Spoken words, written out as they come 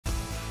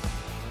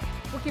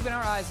keeping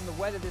our eyes on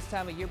the weather this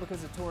time of year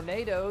because of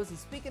tornadoes. And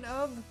speaking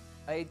of,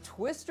 a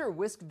twister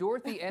whisked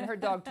Dorothy and her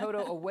dog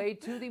Toto away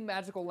to the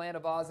magical land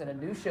of Oz in a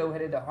new show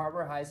headed to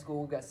Har-Ber High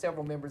School. We've got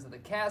several members of the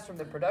cast from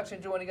the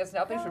production joining us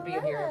now. Thanks for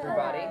being here,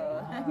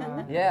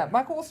 everybody. Yeah,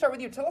 Michael, we'll start with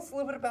you. Tell us a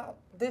little bit about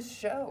this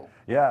show.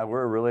 Yeah,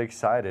 we're really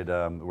excited.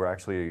 We're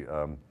actually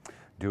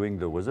doing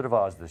The Wizard of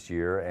Oz this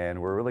year, and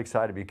we're really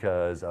excited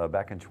because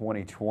back in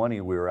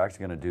 2020 we were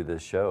actually going to do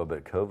this show,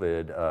 but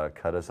COVID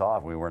cut us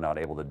off and we were not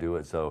able to do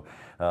it. So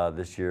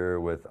this year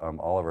with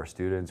all of our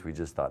students, we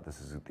just thought this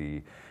is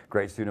the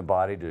great student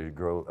body to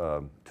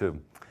grow to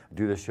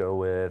do the show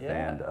with,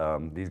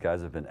 and these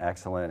guys have been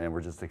excellent, and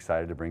we're just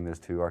excited to bring this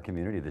to our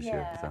community this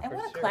year. So. And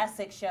what a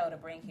classic show to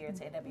bring here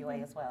to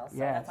NWA as well, so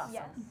that's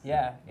awesome.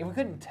 Yeah, and we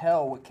couldn't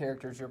tell what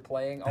characters you're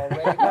playing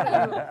already.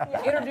 Why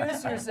don't you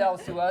introduce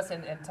yourselves to us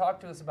and talk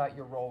to us about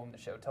your role in the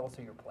show. Tell us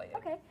who you're playing.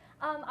 Okay,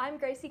 I'm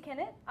Gracie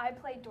Kennett. I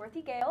played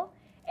Dorothy Gale,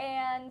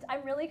 and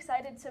I'm really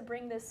excited to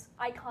bring this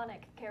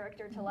iconic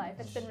character to life.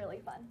 It's been really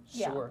fun.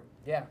 Sure,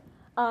 yeah.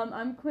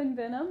 I'm Quinn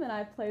Venom, and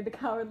I play the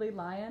Cowardly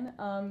Lion.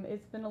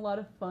 It's been a lot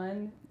of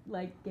fun,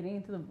 like, getting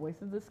into the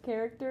voice of this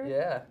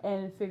character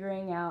and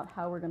figuring out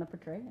how we're going to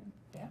portray him.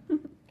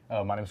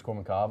 Yeah. My name is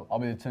Corbin Cobb. I'll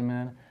be the Tin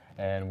Man,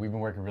 and we've been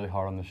working really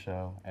hard on the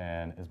show,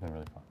 and it's been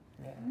really fun.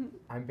 Yeah.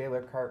 I'm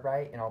Baylor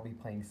Cartwright, and I'll be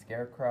playing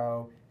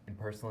Scarecrow. And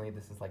personally,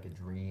 this is like a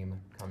dream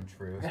come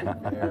true, so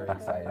I'm very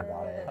excited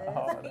about it.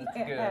 Oh, that's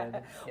good.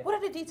 Yeah. What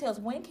are the details?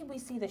 When can we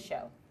see the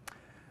show?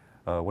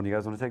 When do you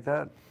guys want to take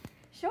that?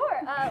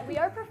 Sure. We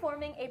are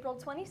performing April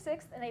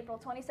 26th and April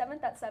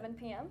 27th at 7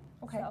 p.m.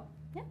 Okay. So,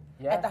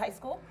 At the high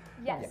school?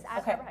 Yes,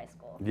 at Har-Ber High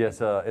School.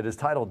 Yes, it is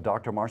titled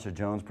Dr. Marcia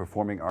Jones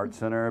Performing Arts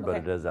Center, but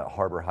it is at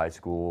Har-Ber High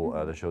School.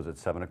 The show's at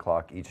 7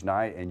 o'clock each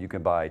night, and you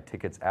can buy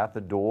tickets at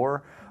the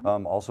door.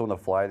 Also on the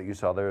flyer that you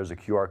saw there is a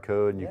QR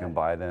code, and you can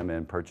buy them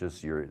and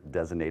purchase your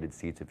designated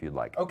seats if you'd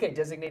like. Okay,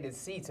 designated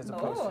seats as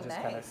opposed to just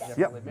kind of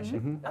general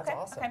admission. That's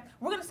awesome. Okay,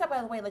 we're going to step out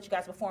of the way and let you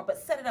guys perform, but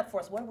set it up for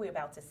us. What are we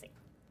about to see?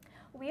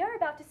 We are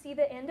about to see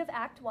the end of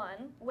Act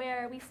 1,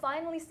 where we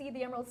finally see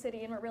the Emerald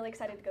City, and we're really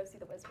excited to go see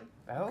the Wizard.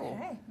 Oh,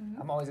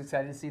 I'm always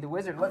excited to see the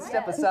Wizard. Let's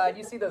step aside.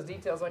 You see those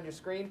details on your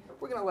screen.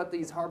 We're going to let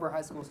these Har-Ber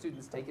High School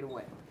students take it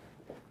away.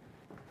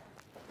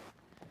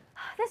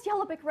 This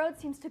yellow brick road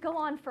seems to go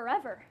on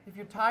forever. If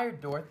you're tired,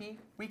 Dorothy,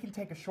 we can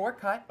take a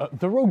shortcut.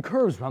 The road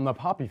curves around the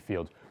poppy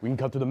field. We can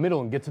cut through the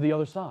middle and get to the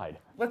other side.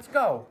 Let's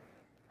go.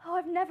 Oh,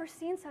 I've never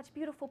seen such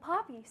beautiful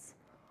poppies.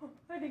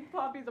 I think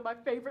poppies are my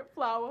favorite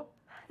flower.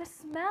 The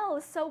smell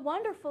is so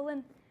wonderful,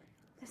 and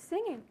the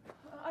singing.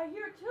 I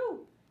hear it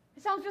too.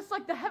 It sounds just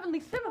like the heavenly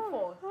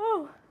semaphore.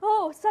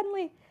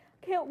 Suddenly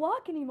I can't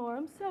walk anymore.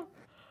 I'm so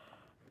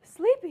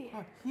sleepy.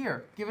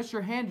 Here, give us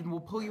your hand and we'll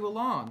pull you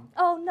along.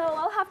 Oh no,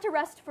 I'll have to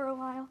rest for a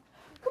while.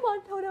 Come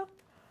on, Toto.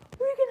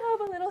 We can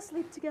have a little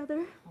sleep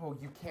together. Oh,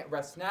 you can't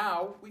rest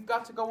now. We've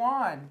got to go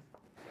on.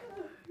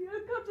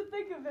 Come to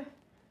think of it,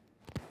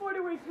 40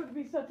 weeks would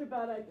be such a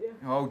bad idea.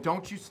 Oh,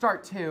 don't you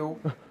start too.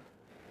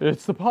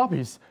 It's the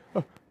poppies.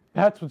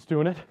 That's what's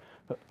doing it.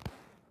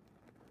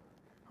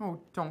 Oh,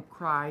 don't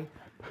cry.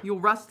 You'll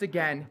rust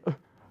again.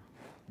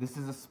 This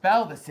is a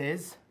spell, this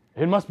is.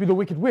 It must be the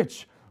Wicked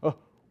Witch.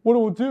 What do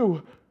we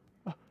do?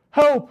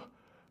 Help!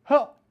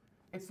 Help!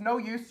 It's no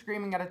use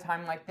screaming at a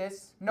time like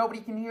this.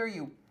 Nobody can hear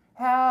you.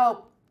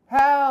 Help!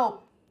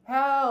 Help!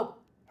 Help!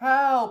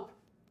 Help!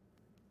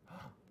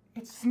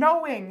 It's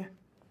snowing!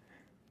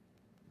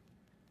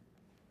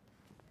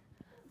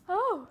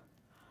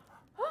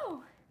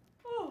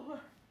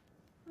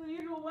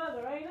 Unusual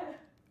weather, ain't it?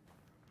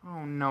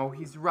 Oh no,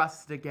 he's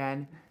rust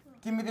again.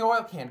 Give me the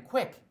oil can,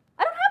 quick.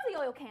 I don't have the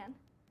oil can.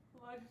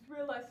 Well, I just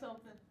realized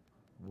something.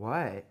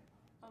 What?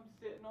 I'm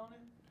sitting on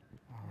it.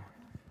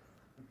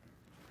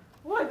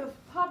 Boy, those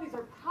poppies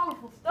are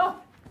powerful stuff.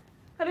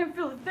 I didn't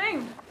feel a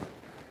thing.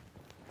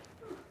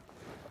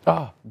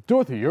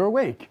 Dorothy, you're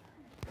awake.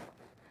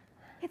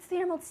 It's the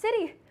Emerald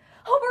City.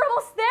 Oh, we're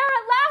almost there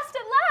at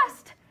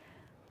last!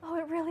 Oh,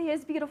 it really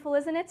is beautiful,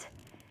 isn't it?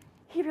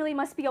 He really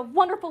must be a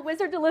wonderful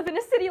wizard to live in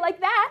a city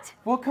like that.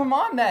 Well, come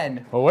on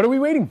then. Well, what are we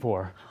waiting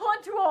for?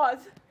 On to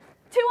Oz.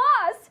 To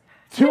Oz.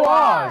 To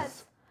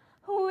Oz.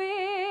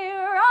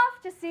 We're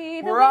off to see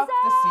the wizard.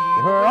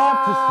 We're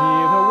off to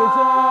see the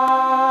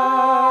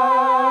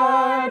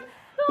wizard.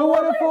 The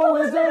wonderful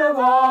Wizard of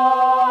Oz.